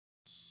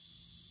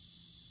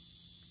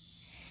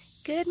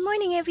Good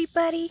morning,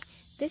 everybody.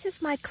 This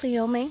is my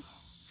Cleome.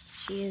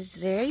 She is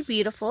very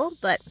beautiful,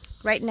 but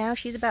right now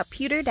she's about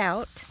petered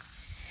out.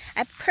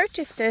 I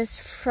purchased this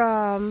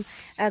from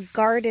a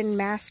Garden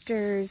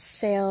Masters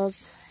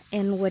sales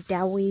in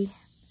Wedowee,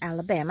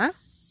 Alabama.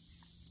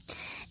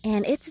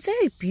 And it's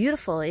very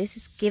beautiful. It's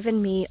just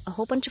given me a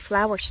whole bunch of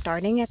flowers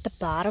starting at the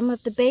bottom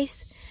of the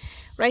base.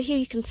 Right here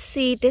you can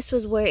see this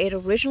was where it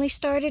originally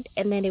started,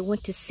 and then it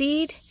went to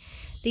seed.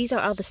 These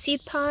are all the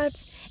seed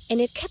pods. And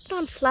it kept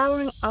on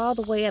flowering all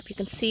the way up, you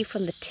can see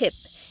from the tip.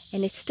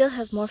 And it still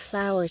has more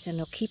flowers and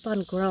it'll keep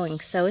on growing.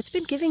 So it's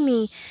been giving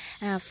me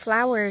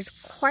flowers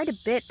quite a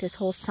bit this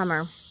whole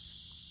summer.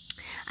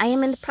 I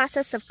am in the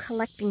process of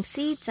collecting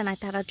seeds, and I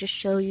thought I'd just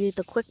show you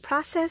the quick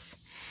process.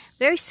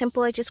 Very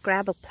simple. I just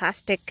grab a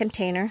plastic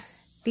container.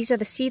 These are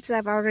the seeds that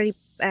I've already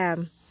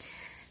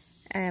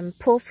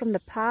pulled from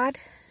the pod.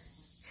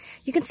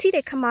 You can see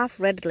they come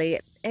off readily.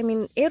 I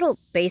mean, it'll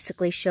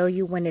basically show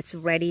you when it's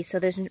ready, so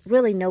there's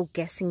really no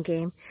guessing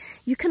game.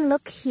 You can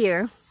look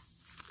here.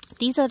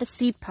 These are the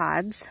seed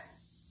pods.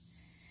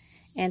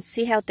 And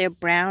see how they're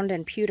browned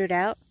and petered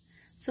out?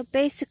 So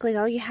basically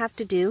all you have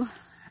to do,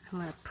 I'm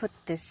going to put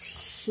this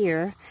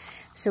here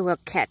so we'll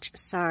catch.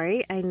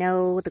 Sorry, I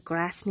know the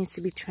grass needs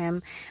to be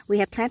trimmed. We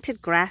had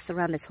planted grass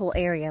around this whole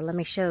area. Let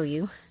me show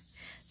you.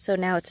 So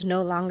now it's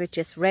no longer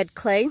just red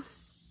clay.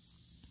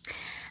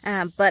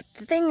 But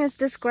the thing is,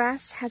 this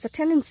grass has a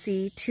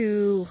tendency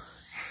to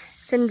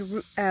send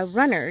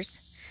runners.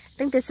 I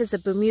think this is a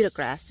Bermuda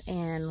grass,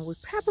 and we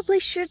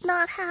probably should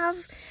not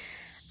have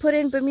put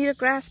in Bermuda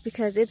grass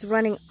because it's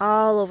running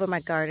all over my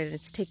garden.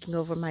 It's taking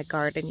over my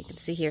garden, you can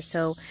see here.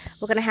 So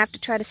we're going to have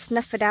to try to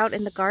snuff it out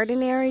in the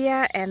garden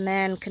area and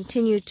then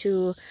continue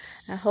to,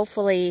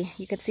 hopefully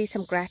you can see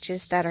some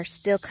grasses that are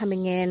still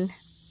coming in.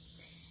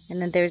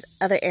 And then there's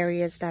other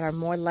areas that are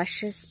more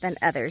luscious than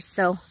others.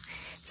 So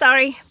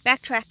sorry,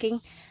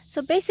 backtracking.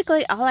 So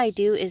basically all I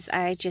do is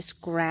I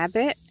just grab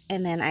it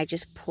and then I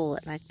just pull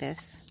it like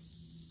this.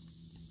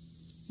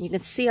 You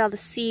can see all the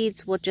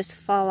seeds will just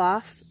fall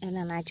off, and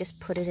then I just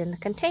put it in the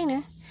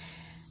container.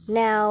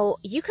 Now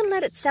you can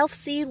let it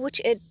self-seed,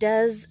 which it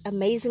does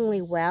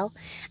amazingly well.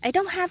 I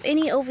don't have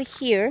any over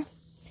here,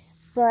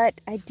 but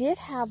I did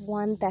have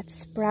one that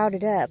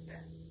sprouted up.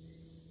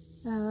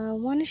 I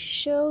want to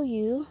show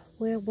you,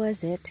 where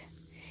was it?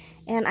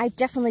 And I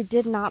definitely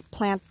did not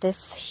plant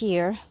this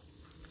here.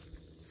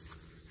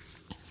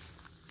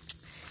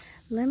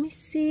 Let me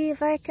see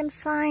if I can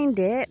find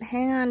it.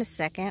 Hang on a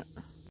second.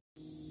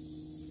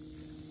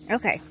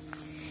 Okay,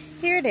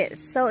 here it is.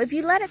 So if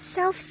you let it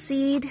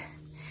self-seed,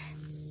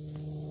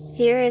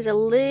 here is a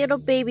little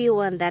baby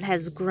one that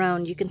has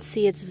grown. You can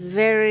see it's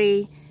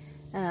very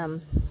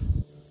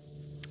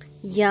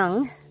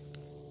young.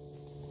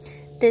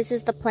 This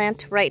is the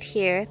plant right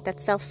here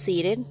that's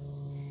self-seeded.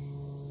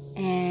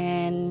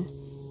 And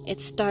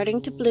it's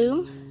starting to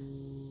bloom.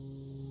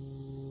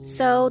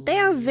 So they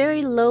are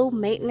very low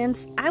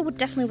maintenance. I would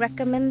definitely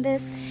recommend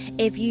this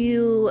if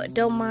you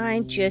don't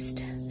mind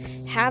just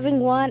having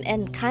one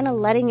and kind of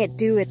letting it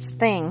do its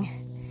thing.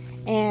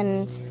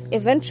 And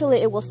eventually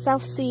it will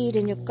self-seed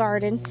in your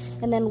garden,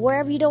 and then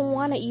wherever you don't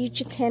want it, you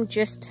can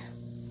just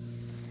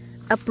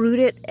uproot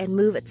it and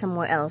move it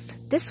somewhere else.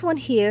 This one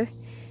here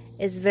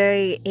is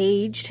very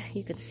aged.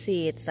 You can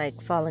see it's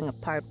like falling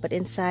apart, but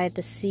inside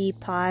the seed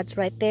pods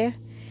right there,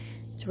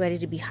 it's ready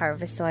to be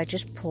harvested. So I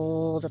just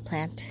pull the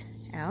plant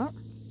out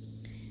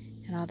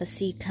and all the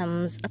seed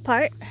comes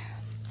apart.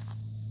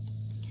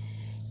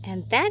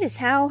 And that is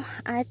how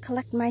I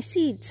collect my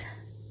seeds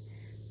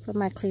for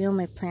my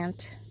Cleome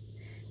plant.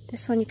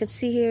 This one you can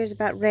see here is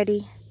about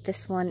ready.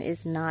 This one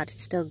is not.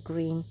 It's still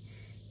green.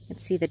 You can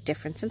see the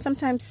difference. And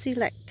sometimes see,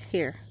 like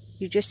here,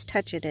 you just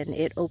touch it and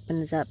it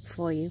opens up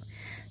for you.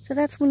 So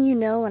that's when you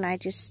know, and I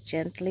just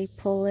gently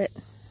pull it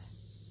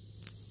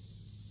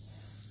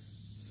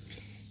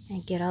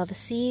and get all the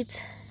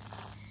seeds,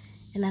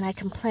 and then I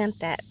can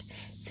plant that.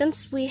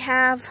 Since we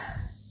have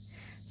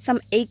some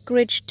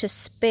acreage to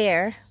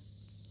spare,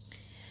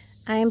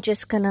 I'm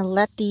just gonna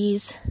let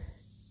these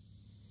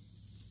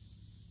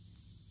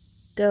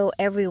go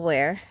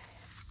everywhere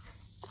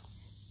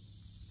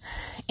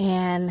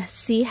and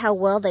see how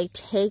well they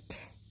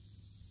take.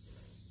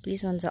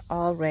 These ones are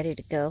all ready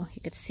to go.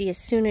 You can see as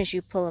soon as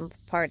you pull them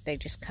apart, they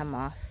just come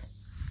off.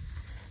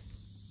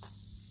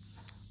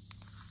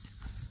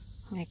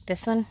 Like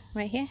this one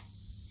right here.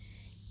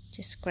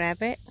 Just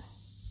grab it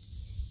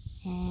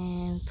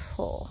and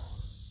pull.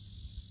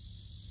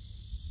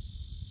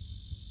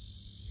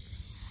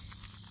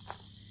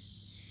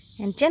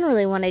 And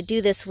generally when I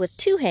do this with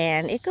two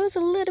hands, it goes a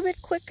little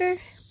bit quicker,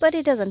 but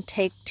it doesn't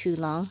take too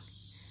long.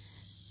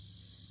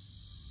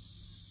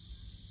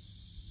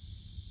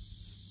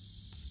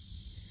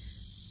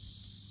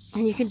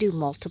 And you can do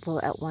multiple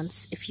at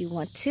once if you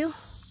want to.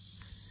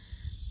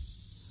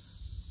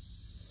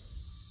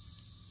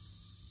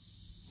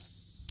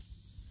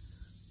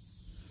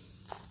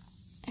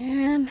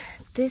 And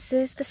this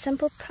is the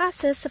simple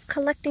process of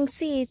collecting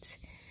seeds.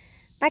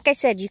 Like I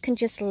said, you can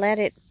just let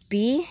it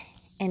be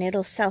and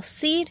it'll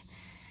self-seed,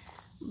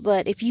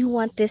 But if you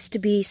want this to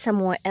be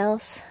somewhere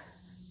else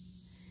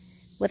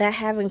without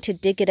having to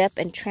dig it up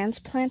and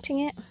transplanting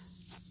it,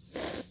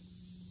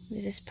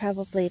 this is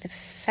probably the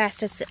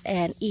fastest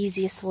and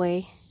easiest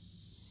way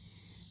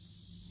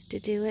to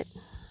do it.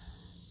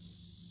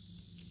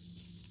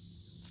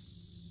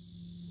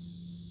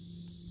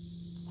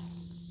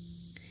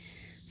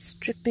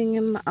 Stripping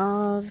them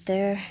of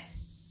their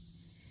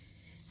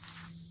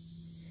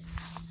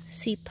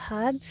seed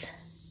pods,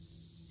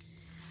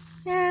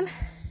 and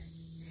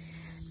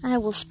I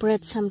will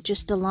spread some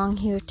just along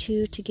here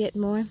too to get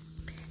more.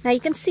 Now you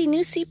can see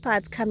new seed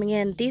pods coming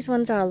in. These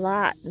ones are a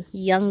lot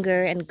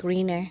younger and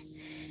greener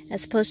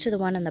as opposed to the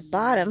one on the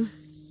bottom,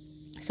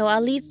 so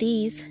I'll leave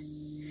these.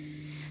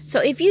 So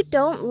if you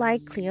don't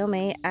like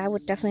Cleome, I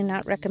would definitely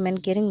not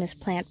recommend getting this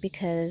plant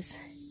because,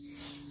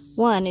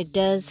 one, it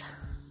does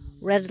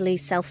readily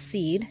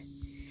self-seed,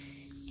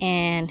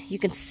 and you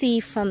can see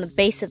from the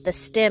base of the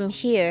stem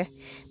here,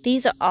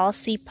 these are all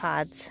seed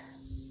pods.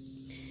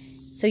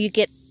 So you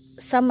get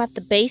some at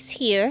the base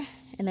here,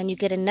 and then you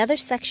get another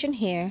section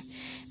here,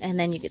 and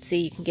then you can see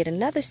you can get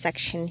another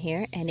section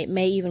here, and it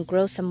may even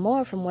grow some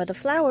more from where the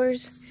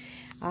flowers.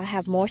 I'll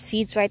have more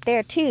seeds right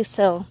there too.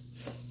 So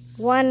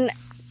one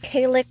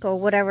calyx, or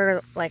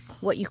whatever, like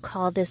what you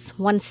call this,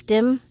 one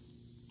stem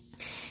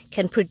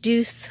can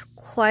produce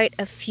quite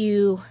a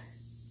few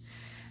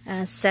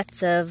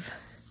sets of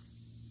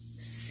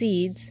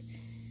seeds.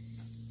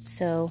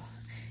 So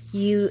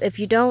if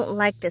you don't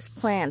like this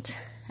plant,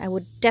 I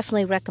would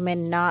definitely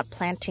recommend not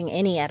planting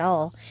any at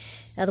all.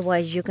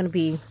 Otherwise you're going to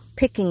be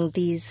picking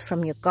these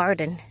from your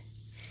garden.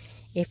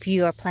 If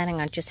you are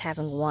planning on just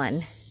having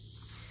one,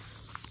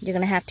 you're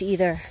going to have to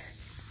either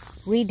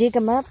re-dig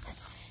them up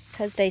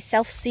because they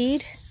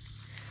self-seed,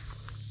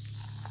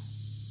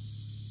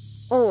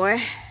 or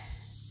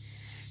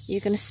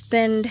you're going to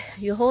spend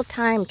your whole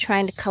time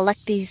trying to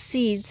collect these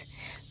seeds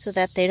so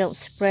that they don't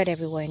spread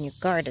everywhere in your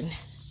garden.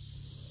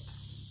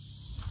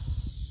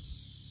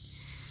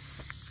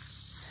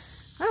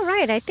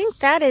 Alright, I think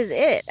that is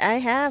it. I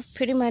have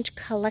pretty much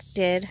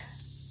collected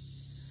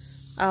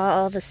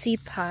all the seed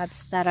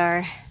pods that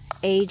are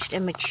aged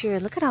and mature.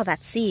 Look at all that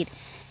seed.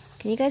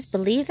 Can you guys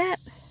believe that?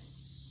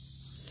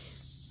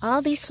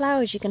 All these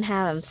flowers, you can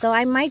have them. So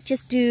I might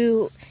just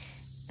do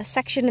a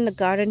section in the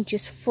garden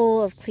just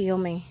full of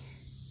Cleome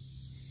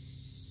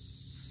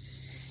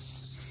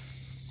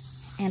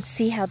and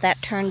see how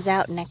that turns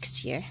out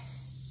next year.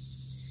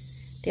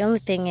 The only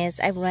thing is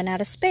I've run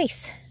out of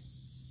space.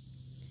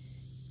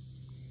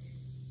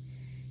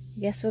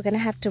 I guess we're gonna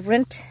have to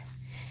rent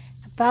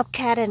a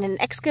bobcat and an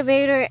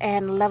excavator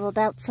and leveled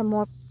out some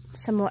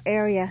more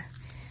area.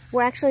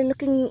 We're actually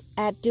looking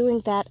at doing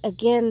that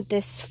again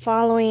this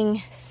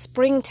following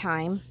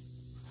springtime,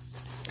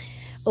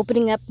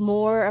 opening up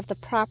more of the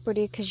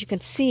property, because you can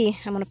see,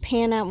 I'm going to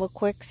pan out real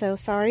quick, so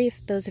sorry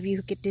if those of you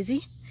who get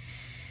dizzy.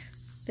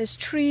 There's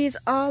trees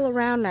all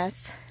around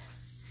us,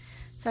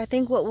 so I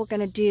think what we're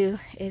going to do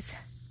is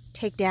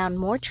take down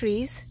more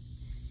trees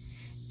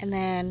and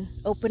then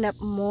open up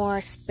more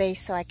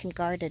space so I can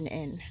garden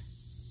in.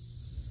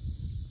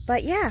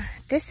 But yeah,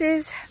 this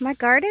is my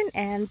garden,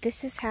 and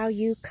this is how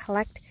you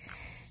collect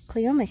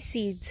Cleome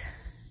seeds.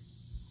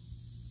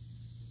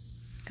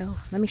 Oh,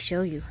 let me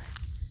show you.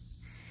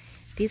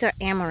 These are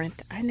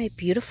amaranth. Aren't they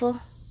beautiful?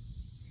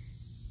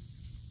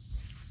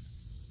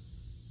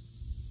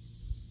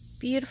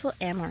 Beautiful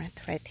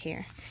amaranth right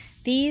here.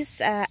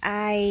 These,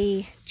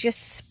 I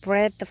just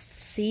spread the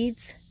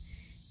seeds,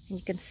 and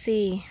you can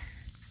see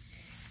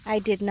I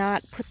did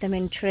not put them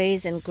in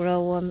trays and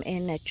grow them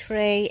in a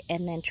tray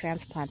and then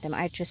transplant them.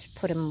 I just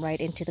put them right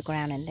into the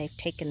ground, and they've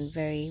taken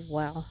very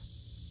well.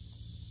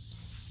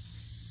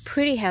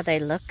 Pretty how they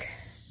look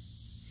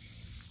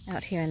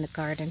out here in the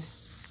garden.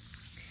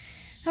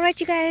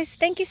 Alright you guys,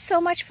 thank you so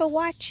much for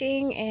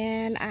watching,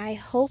 and I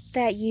hope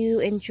that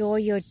you enjoy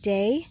your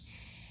day.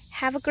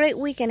 Have a great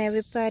weekend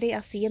everybody.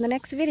 I'll see you in the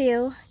next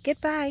video.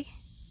 Goodbye.